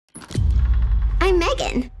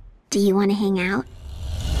M3GAN. Do you want to hang out?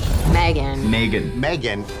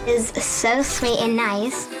 M3GAN Is so sweet and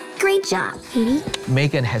nice. Great job, Cady.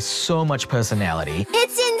 M3GAN has so much personality.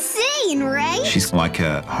 It's insane, right? She's like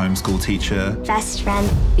a homeschool teacher. Best friend.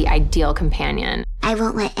 The ideal companion. I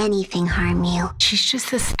won't let anything harm you. She's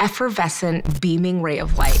just this effervescent, beaming ray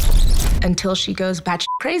of light until she goes batshit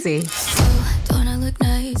crazy. Oh, don't I look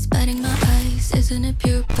nice? Batting my eyes, isn't it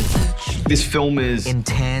pure perfection? This film is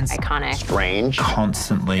Intense. Iconic. strange,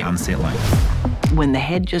 constantly unsettling. When the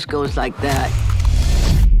head just goes like that.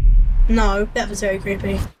 No, that was very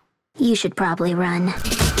creepy. You should probably run.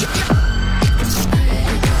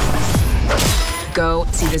 Go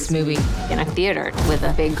see this movie. In a theater with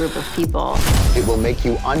a big group of people. It will make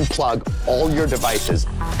you unplug all your devices.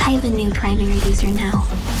 I have a new primary user now.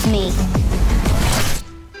 Me.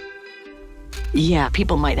 Yeah,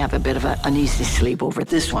 people might have a bit of an uneasy sleep over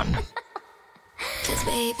this one. 'Cause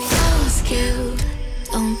baby, I was killed.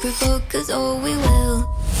 Don't provoke, 'cause oh, we will.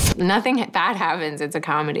 Nothing bad happens. It's a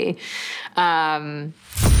comedy.